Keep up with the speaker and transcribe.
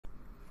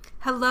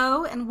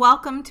Hello and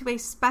welcome to a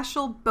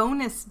special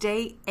bonus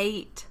day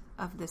 8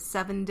 of the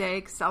 7-day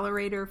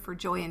Accelerator for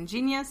Joy and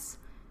Genius.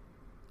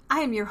 I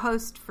am your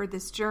host for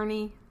this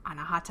journey,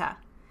 Anahata.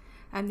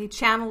 I'm the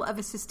channel of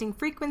assisting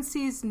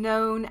frequencies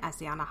known as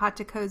the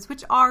Anahata codes,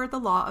 which are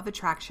the law of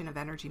attraction of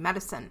energy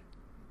medicine.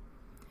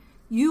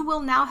 You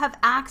will now have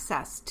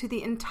access to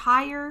the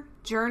entire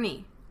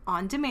journey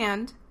on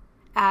demand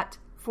at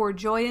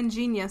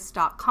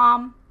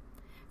forjoyandgenius.com.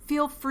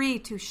 Feel free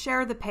to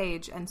share the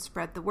page and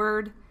spread the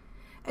word.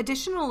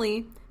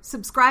 Additionally,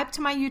 subscribe to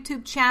my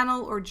YouTube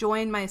channel or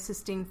join my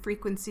Assisting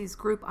Frequencies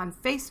group on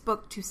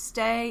Facebook to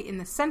stay in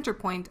the center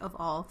point of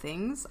all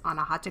things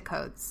Anahata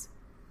codes.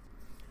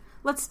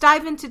 Let's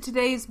dive into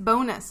today's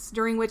bonus,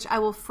 during which I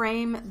will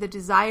frame the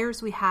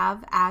desires we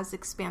have as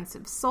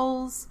expansive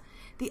souls,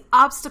 the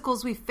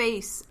obstacles we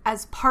face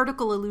as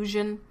particle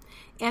illusion,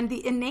 and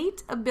the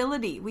innate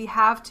ability we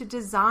have to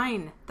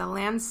design the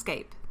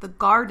landscape, the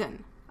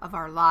garden of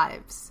our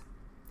lives.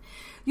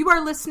 You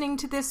are listening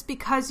to this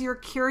because you're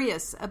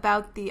curious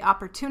about the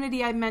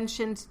opportunity I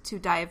mentioned to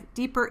dive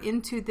deeper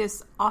into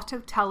this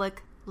autotelic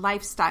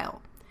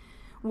lifestyle,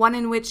 one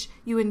in which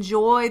you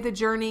enjoy the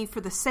journey for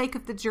the sake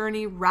of the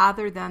journey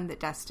rather than the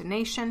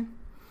destination,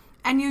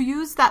 and you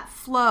use that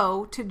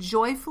flow to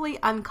joyfully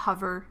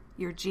uncover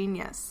your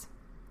genius.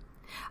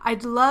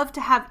 I'd love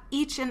to have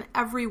each and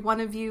every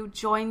one of you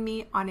join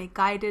me on a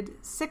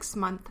guided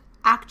 6-month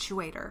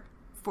actuator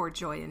for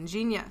Joy and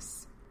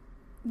Genius.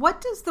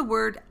 What does the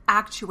word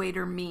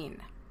actuator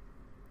mean?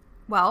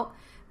 Well,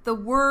 the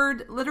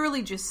word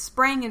literally just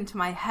sprang into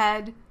my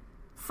head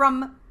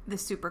from the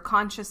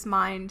superconscious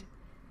mind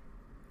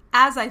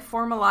as I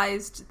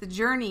formalized the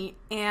journey,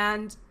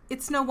 and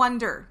it's no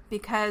wonder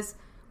because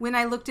when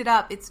I looked it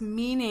up, its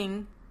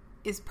meaning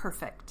is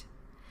perfect.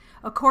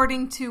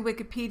 According to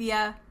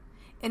Wikipedia,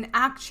 an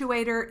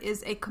actuator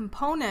is a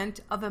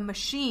component of a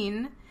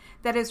machine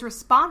that is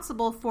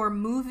responsible for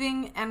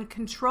moving and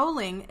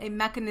controlling a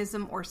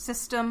mechanism or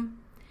system.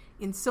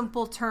 In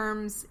simple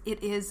terms,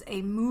 it is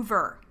a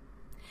mover.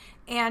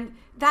 And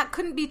that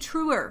couldn't be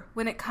truer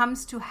when it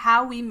comes to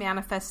how we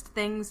manifest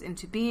things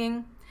into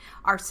being.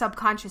 Our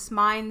subconscious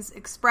minds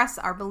express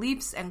our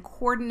beliefs and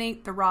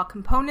coordinate the raw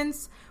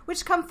components,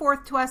 which come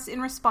forth to us in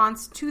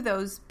response to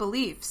those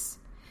beliefs.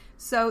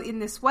 So in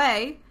this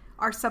way,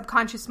 our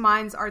subconscious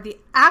minds are the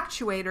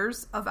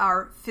actuators of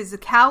our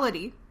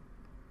physicality.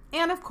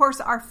 And of course,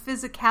 our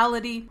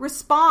physicality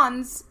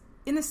responds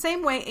in the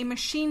same way a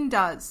machine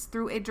does,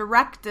 through a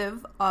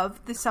directive of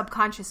the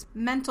subconscious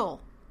mental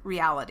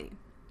reality.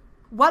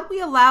 What we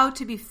allow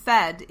to be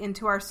fed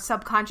into our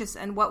subconscious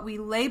and what we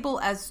label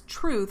as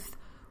truth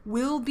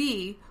will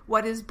be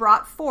what is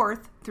brought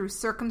forth through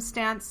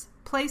circumstance,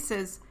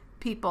 places,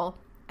 people,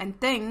 and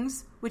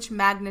things which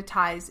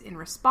magnetize in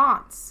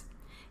response.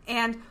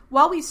 And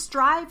while we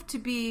strive to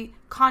be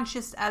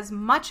conscious as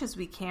much as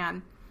we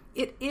can,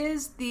 it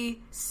is the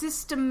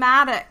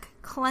systematic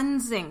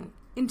cleansing,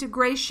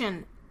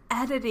 integration,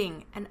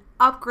 editing, and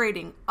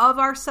upgrading of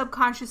our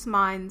subconscious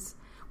minds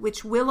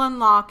which will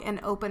unlock and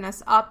open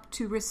us up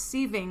to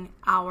receiving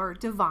our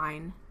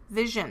divine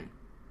vision.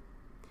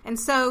 And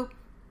so,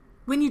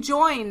 when you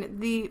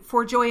join the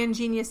For Joy and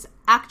Genius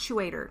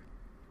actuator,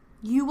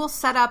 you will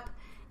set up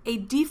a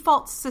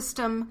default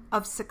system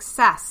of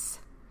success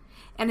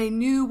and a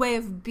new way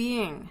of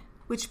being,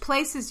 which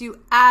places you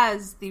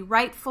as the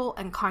rightful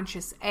and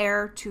conscious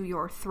heir to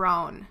your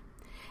throne.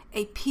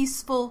 A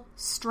peaceful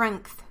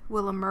strength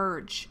will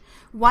emerge,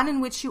 one in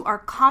which you are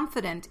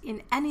confident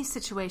in any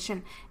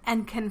situation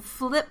and can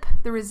flip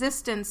the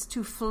resistance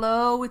to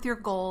flow with your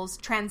goals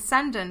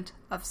transcendent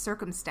of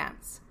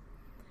circumstance,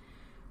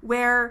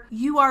 where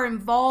you are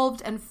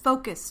involved and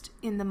focused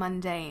in the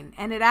mundane,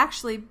 and it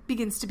actually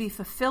begins to be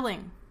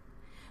fulfilling,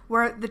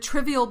 where the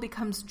trivial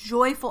becomes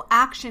joyful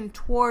action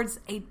towards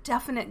a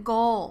definite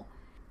goal,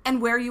 and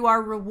where you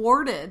are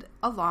rewarded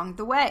along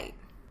the way.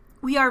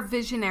 We are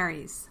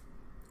visionaries.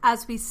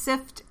 As we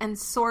sift and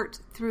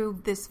sort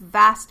through this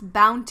vast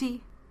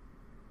bounty,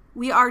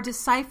 we are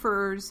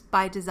decipherers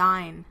by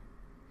design,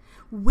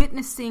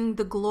 witnessing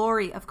the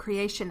glory of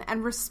creation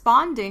and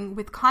responding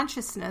with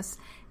consciousness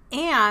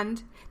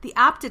and the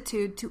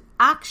aptitude to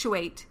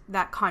actuate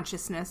that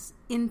consciousness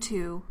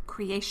into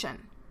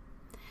creation.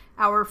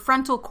 Our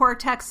frontal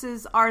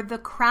cortexes are the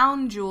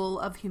crown jewel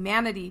of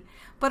humanity,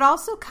 but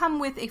also come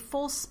with a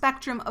full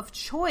spectrum of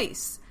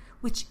choice,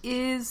 which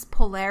is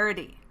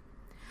polarity.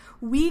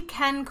 We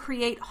can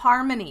create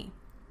harmony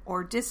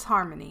or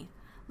disharmony,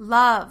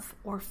 love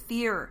or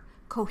fear,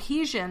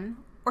 cohesion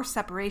or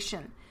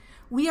separation.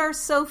 We are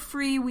so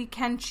free we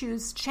can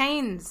choose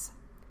chains.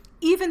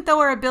 Even though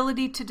our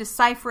ability to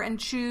decipher and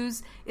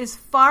choose is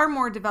far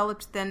more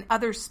developed than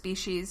other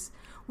species,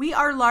 we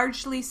are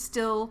largely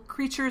still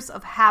creatures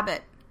of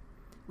habit.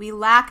 We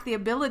lack the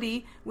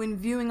ability, when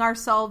viewing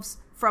ourselves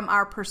from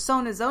our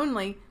personas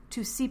only,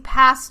 to see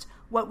past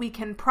what we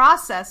can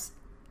process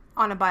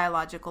on a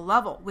biological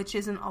level, which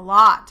isn't a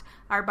lot.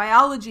 Our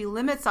biology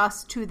limits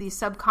us to the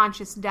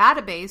subconscious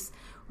database,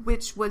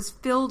 which was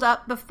filled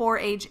up before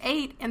age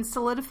 8 and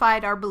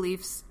solidified our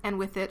beliefs, and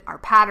with it our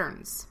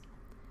patterns.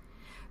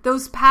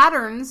 Those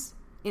patterns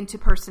into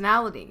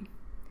personality,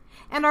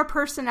 and our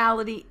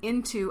personality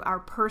into our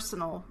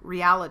personal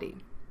reality.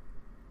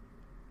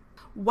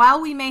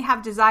 While we may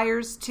have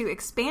desires to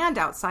expand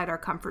outside our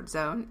comfort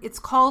zone, it's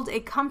called a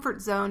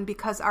comfort zone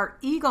because our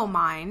ego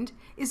mind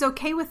is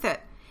okay with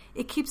it.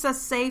 It keeps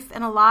us safe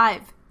and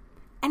alive.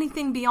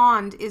 Anything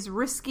beyond is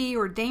risky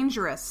or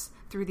dangerous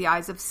through the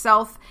eyes of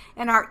self,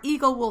 and our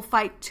ego will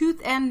fight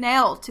tooth and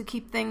nail to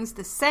keep things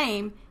the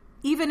same,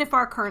 even if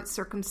our current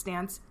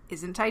circumstance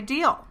isn't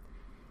ideal.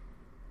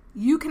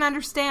 You can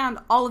understand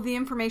all of the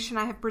information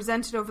I have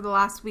presented over the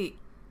last week,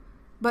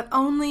 but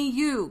only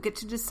you get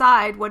to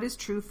decide what is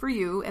true for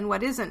you and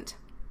what isn't,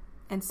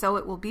 and so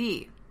it will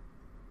be.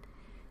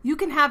 You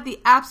can have the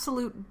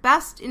absolute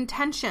best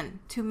intention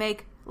to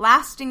make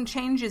lasting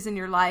changes in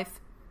your life,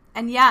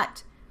 and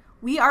yet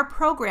we are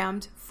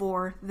programmed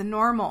for the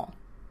normal.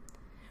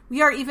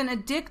 We are even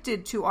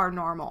addicted to our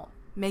normal,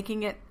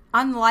 making it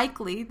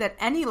unlikely that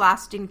any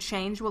lasting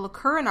change will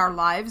occur in our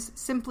lives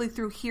simply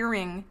through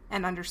hearing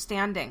and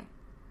understanding.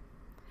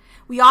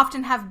 We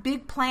often have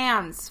big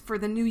plans for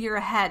the new year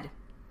ahead,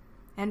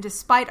 and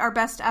despite our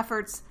best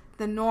efforts,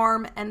 the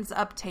norm ends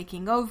up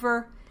taking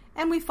over,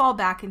 and we fall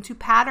back into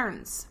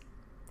patterns.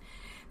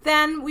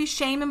 Then we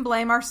shame and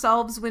blame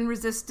ourselves when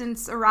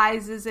resistance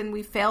arises and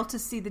we fail to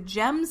see the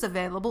gems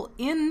available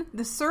in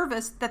the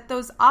service that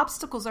those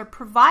obstacles are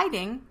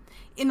providing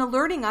in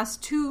alerting us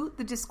to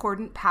the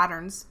discordant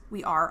patterns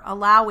we are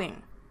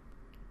allowing.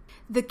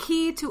 The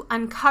key to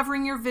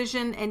uncovering your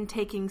vision and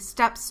taking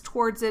steps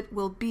towards it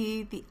will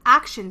be the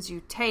actions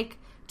you take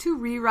to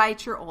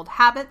rewrite your old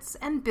habits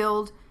and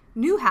build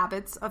new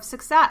habits of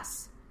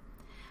success.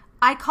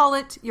 I call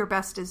it your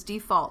best as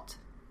default.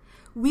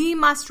 We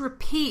must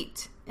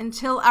repeat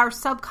until our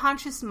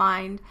subconscious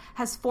mind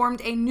has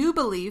formed a new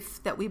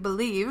belief that we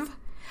believe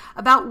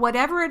about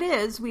whatever it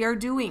is we are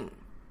doing.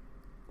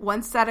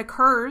 Once that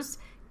occurs,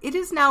 it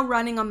is now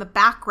running on the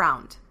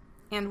background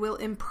and will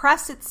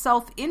impress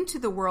itself into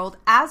the world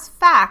as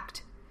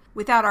fact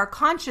without our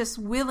conscious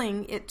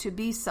willing it to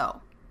be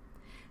so.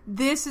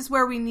 This is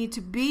where we need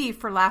to be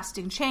for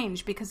lasting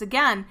change because,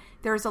 again,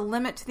 there is a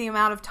limit to the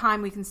amount of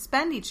time we can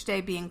spend each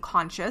day being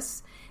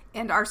conscious,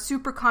 and our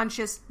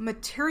superconscious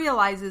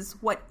materializes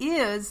what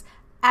is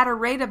at a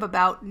rate of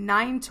about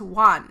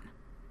 9-1.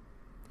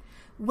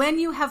 When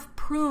you have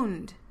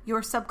pruned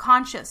your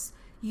subconscious,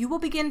 you will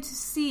begin to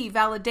see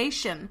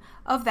validation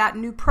of that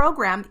new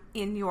program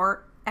in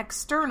your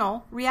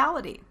external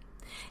reality.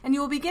 And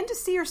you will begin to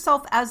see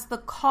yourself as the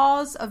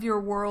cause of your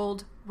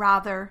world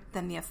rather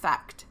than the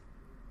effect.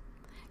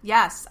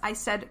 Yes, I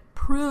said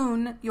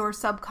prune your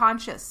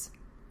subconscious,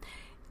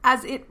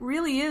 as it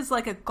really is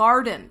like a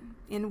garden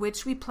in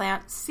which we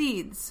plant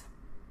seeds.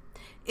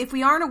 If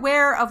we aren't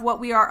aware of what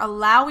we are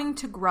allowing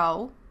to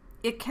grow,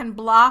 it can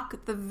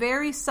block the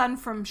very sun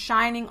from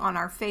shining on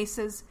our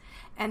faces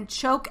and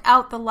choke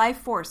out the life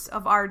force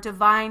of our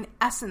divine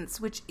essence,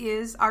 which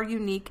is our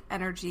unique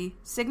energy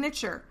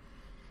signature,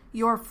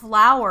 your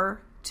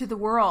flower to the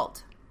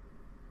world.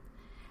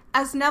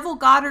 As Neville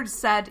Goddard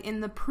said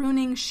in The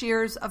Pruning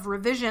Shears of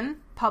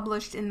Revision,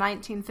 published in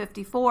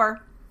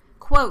 1954,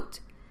 quote,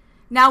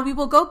 "Now we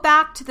will go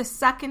back to the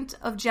 2nd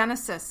of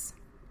Genesis.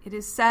 It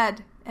is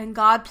said, and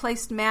God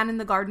placed man in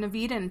the Garden of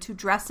Eden to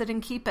dress it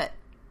and keep it.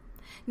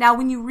 Now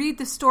when you read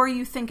the story,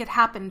 you think it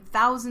happened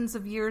thousands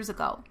of years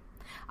ago.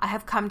 I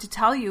have come to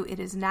tell you it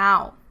is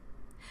now.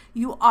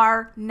 You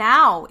are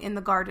now in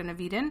the Garden of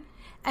Eden,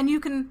 and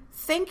you can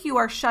think you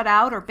are shut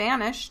out or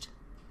banished.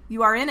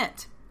 You are in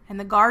it, and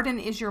the garden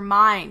is your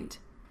mind.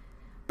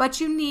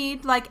 But you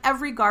need, like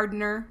every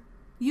gardener,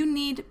 you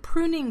need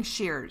pruning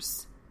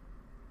shears.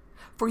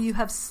 For you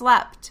have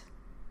slept.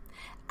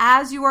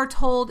 As you are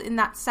told in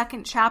that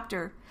 2nd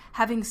chapter,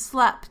 having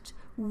slept,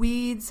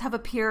 weeds have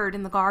appeared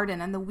in the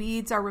garden, and the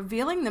weeds are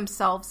revealing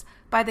themselves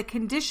by the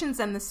conditions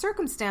and the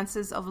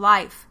circumstances of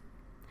life.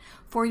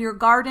 For your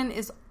garden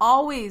is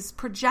always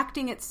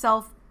projecting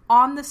itself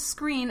on the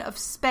screen of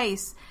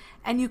space,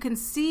 and you can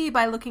see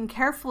by looking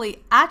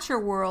carefully at your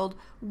world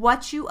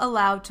what you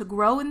allowed to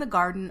grow in the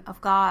garden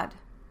of God.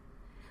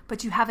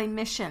 But you have a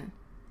mission.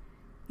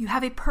 You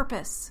have a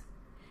purpose.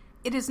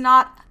 It is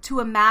not to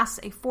amass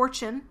a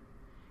fortune.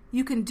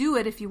 You can do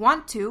it if you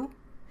want to.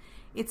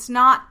 It's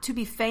not to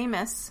be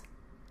famous.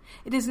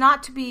 It is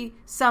not to be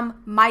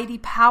some mighty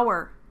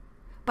power,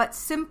 but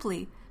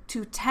simply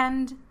to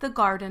tend the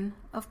garden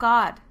of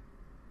God.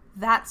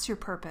 That's your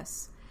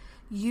purpose.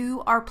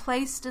 You are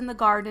placed in the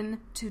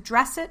garden to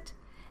dress it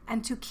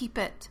and to keep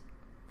it.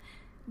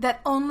 That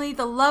only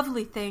the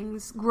lovely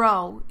things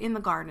grow in the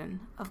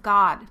garden of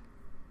God.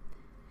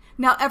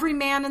 Now every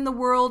man in the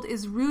world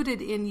is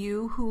rooted in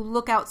you who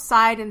look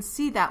outside and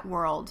see that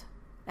world.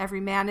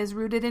 Every man is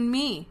rooted in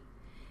me.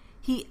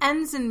 He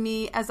ends in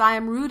me as I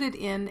am rooted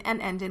in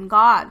and end in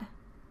God.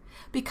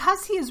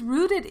 Because he is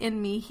rooted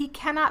in me, he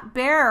cannot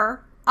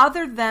bear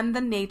other than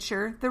the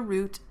nature the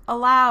root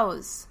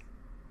allows.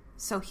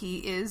 so He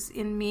is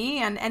in me,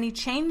 and any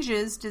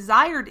changes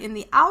desired in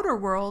the outer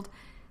world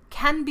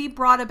can be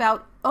brought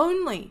about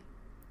only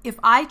if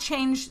I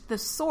change the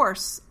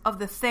source of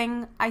the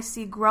thing I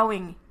see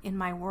growing in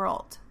my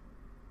world.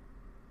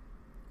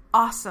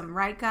 Awesome,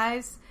 right,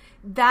 guys?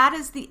 That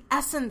is the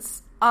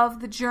essence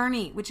of the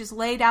journey, which is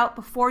laid out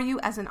before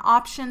you as an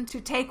option to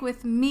take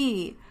with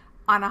me,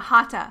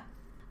 Anahata.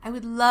 I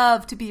would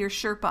love to be your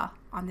Sherpa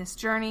on this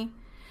journey.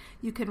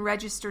 You can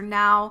register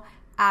now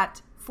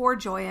at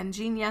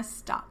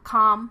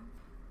forjoyandgenius.com.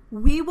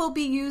 We will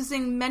be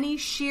using many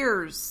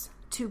shears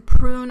to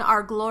prune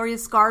our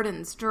glorious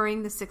gardens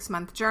during the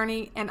 6-month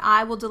journey, and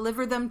I will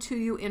deliver them to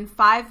you in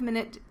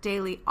 5-minute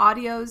daily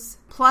audios,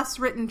 plus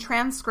written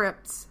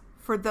transcripts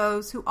for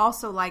those who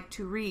also like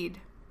to read.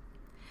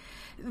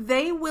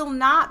 They will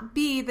not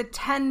be the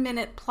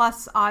 10-minute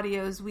plus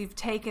audios we've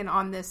taken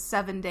on this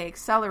 7-day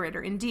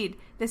accelerator. Indeed,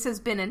 this has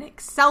been an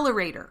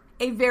accelerator,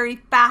 a very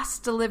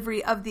fast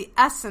delivery of the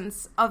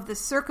essence of the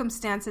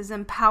circumstances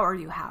and power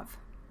you have.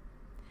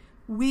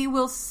 We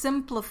will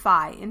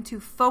simplify into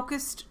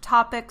focused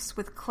topics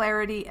with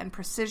clarity and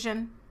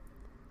precision.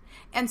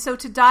 And so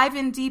to dive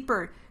in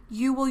deeper,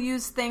 you will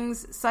use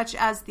things such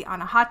as the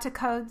Anahata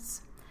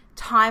codes,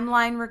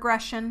 timeline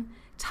regression,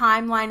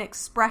 timeline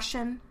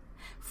expression,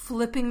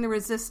 flipping the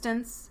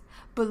resistance,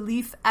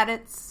 belief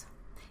edits,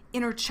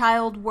 inner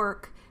child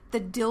work, the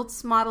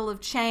DILTS model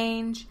of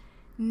change,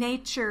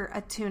 nature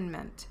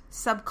attunement,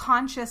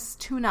 subconscious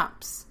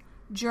tune-ups,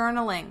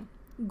 journaling,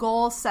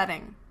 goal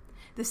setting,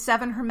 the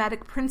 7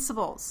 Hermetic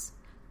principles,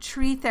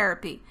 tree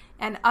therapy,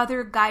 and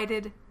other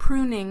guided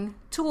pruning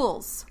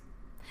tools.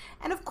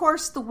 And of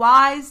course, the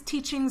wise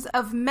teachings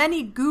of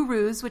many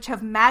gurus which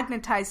have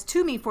magnetized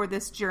to me for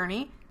this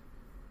journey,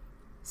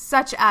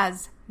 such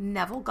as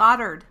Neville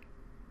Goddard,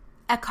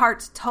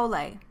 Eckhart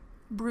Tolle,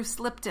 Bruce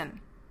Lipton,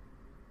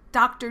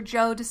 Dr.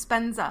 Joe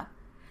Dispenza,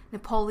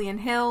 Napoleon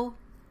Hill,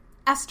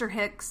 Esther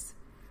Hicks,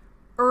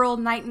 Earl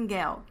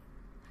Nightingale,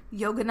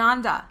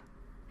 Yogananda,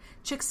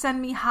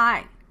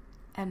 Csikszentmihalyi,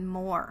 and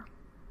more.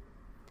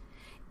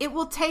 It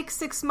will take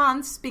 6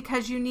 months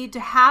because you need to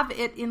have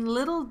it in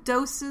little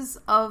doses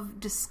of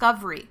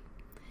discovery.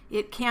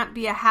 It can't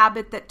be a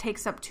habit that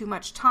takes up too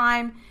much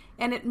time,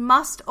 and it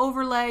must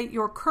overlay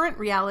your current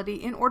reality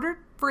in order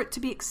for it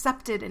to be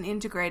accepted and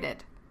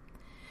integrated.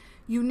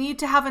 You need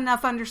to have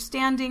enough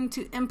understanding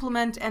to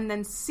implement and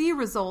then see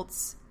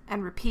results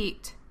and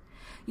repeat.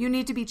 You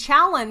need to be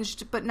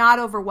challenged but not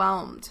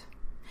overwhelmed.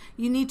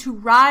 You need to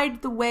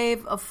ride the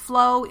wave of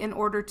flow in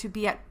order to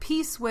be at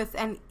peace with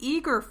and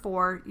eager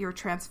for your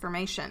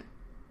transformation.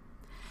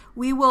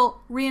 We will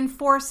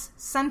reinforce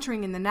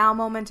centering in the now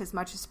moment as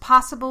much as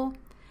possible.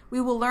 We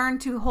will learn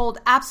to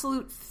hold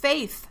absolute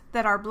faith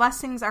that our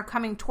blessings are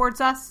coming towards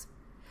us.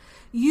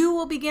 You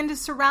will begin to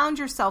surround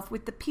yourself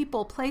with the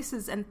people,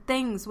 places, and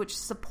things which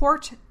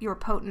support your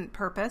potent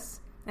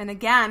purpose. And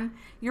again,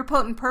 your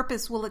potent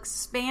purpose will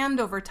expand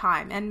over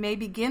time and may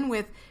begin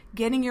with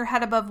getting your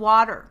head above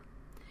water.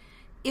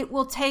 It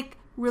will take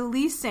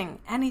releasing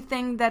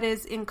anything that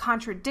is in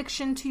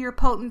contradiction to your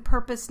potent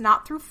purpose,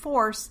 not through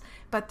force,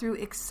 but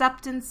through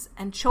acceptance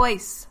and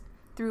choice,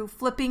 through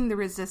flipping the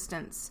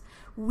resistance.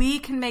 We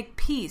can make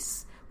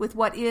peace with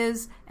what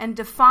is and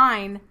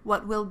define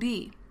what will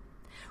be.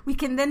 We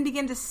can then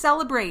begin to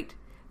celebrate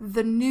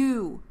the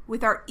new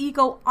with our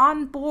ego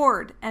on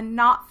board and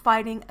not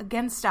fighting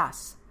against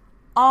us.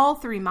 All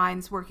 3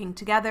 minds working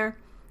together,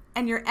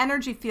 and your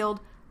energy field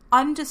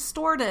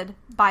undistorted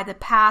by the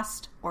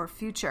past or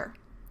future,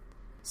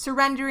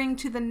 surrendering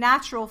to the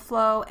natural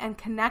flow and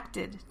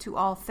connected to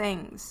all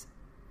things.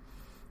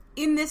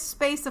 In this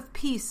space of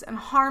peace and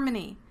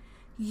harmony,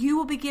 you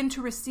will begin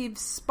to receive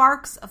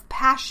sparks of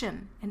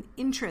passion and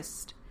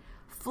interest,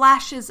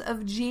 flashes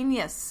of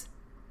genius,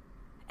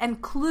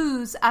 and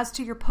clues as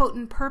to your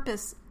potent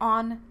purpose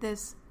on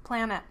this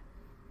planet.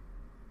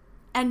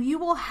 And you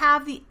will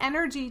have the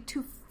energy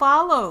to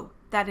follow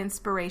that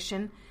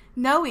inspiration,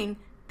 knowing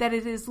that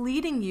it is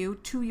leading you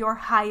to your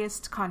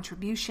highest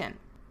contribution.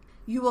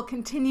 You will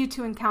continue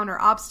to encounter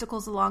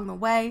obstacles along the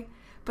way,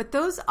 but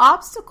those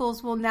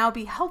obstacles will now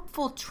be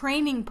helpful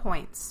training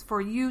points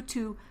for you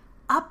to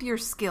up your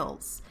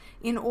skills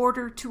in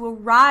order to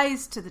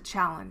arise to the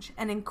challenge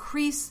and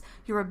increase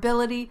your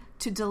ability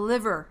to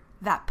deliver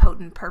that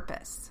potent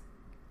purpose.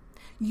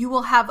 You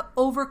will have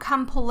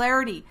overcome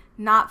polarity,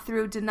 not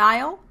through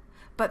denial,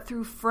 but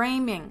through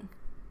framing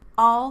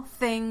all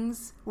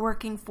things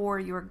working for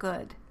your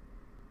good,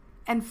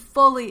 and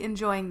fully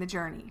enjoying the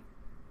journey.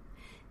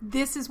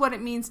 This is what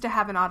it means to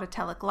have an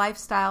autotelic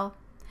lifestyle,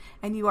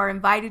 and you are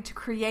invited to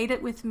create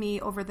it with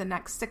me over the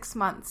next 6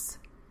 months.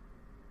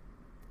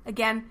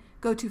 Again,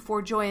 go to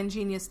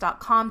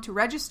forjoyandgenius.com to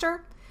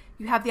register.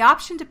 You have the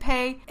option to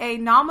pay a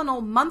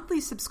nominal monthly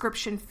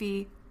subscription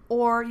fee,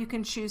 or you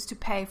can choose to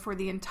pay for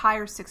the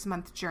entire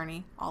 6-month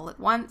journey all at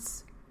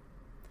once.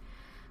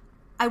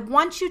 I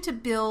want you to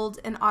build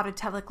an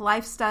autotelic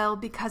lifestyle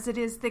because it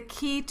is the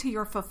key to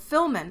your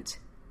fulfillment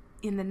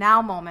in the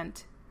now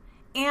moment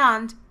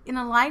and in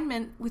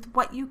alignment with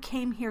what you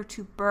came here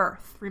to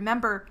birth.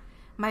 Remember,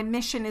 My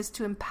mission is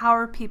to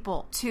empower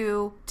people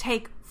to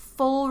take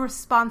full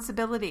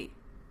responsibility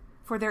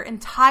for their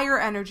entire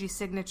energy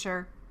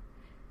signature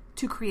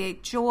to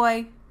create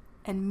joy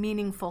and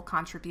meaningful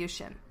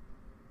contribution.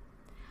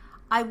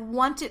 I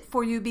want it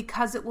for you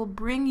because it will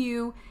bring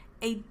you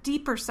a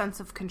deeper sense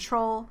of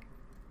control,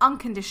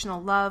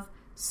 unconditional love,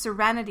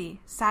 serenity,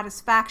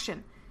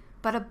 satisfaction,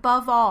 but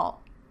above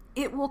all,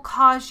 it will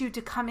cause you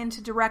to come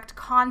into direct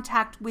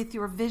contact with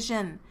your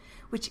vision,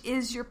 which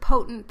is your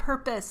potent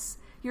purpose,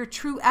 your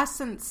true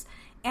essence,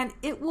 and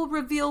it will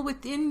reveal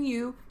within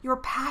you your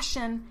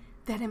passion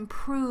that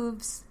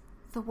improves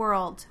the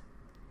world.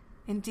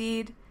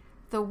 Indeed,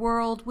 the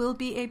world will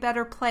be a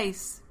better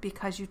place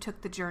because you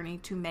took the journey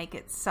to make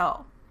it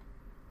so.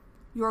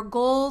 Your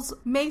goals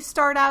may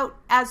start out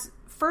as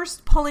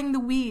first pulling the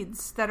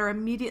weeds that are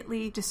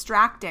immediately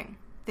distracting.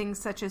 Things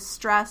such as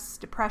stress,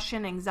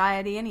 depression,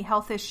 anxiety, any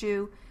health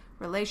issue,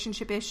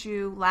 relationship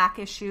issue, lack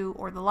issue,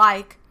 or the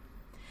like.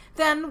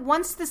 Then,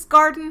 once this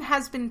garden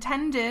has been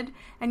tended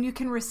and you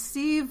can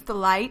receive the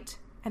light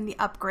and the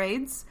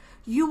upgrades,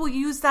 you will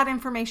use that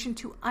information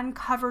to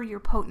uncover your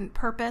potent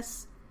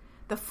purpose,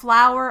 the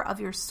flower of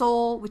your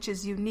soul, which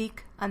is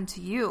unique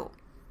unto you.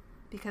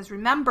 Because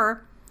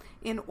remember,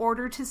 in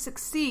order to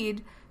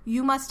succeed,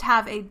 you must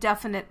have a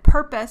definite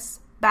purpose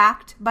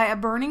backed by a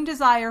burning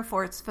desire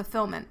for its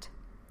fulfillment,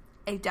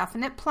 a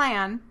definite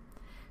plan,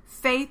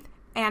 faith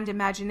and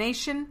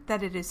imagination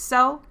that it is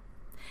so,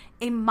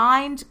 a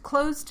mind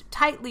closed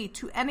tightly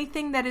to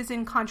anything that is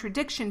in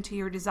contradiction to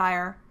your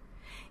desire,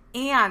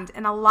 and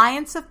an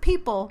alliance of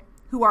people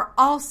who are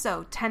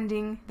also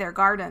tending their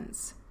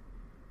gardens.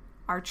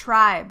 Our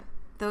tribe,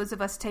 those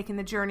of us taking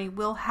the journey,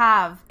 will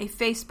have a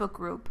Facebook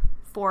group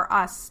for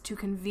us to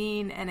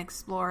convene and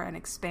explore and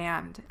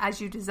expand as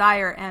you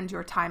desire and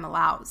your time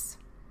allows.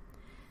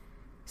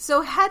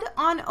 So head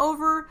on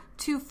over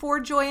to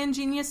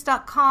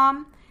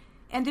forjoyandgenius.com,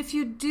 and if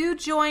you do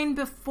join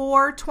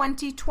before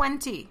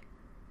 2020,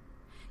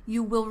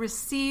 you will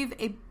receive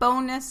a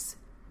bonus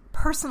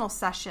personal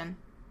session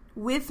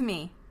with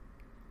me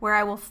where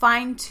I will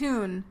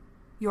fine-tune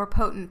your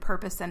potent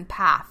purpose and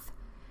path.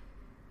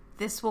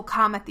 This will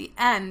come at the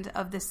end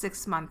of the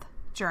 6-month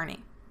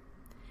journey.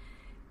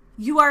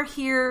 You are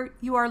here,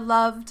 you are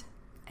loved,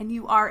 and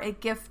you are a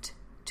gift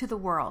to the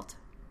world.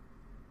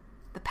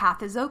 The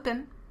path is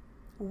open.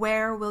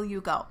 Where will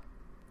you go?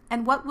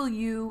 And what will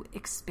you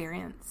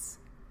experience?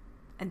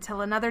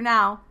 Until another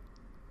now,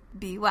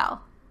 be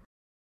well.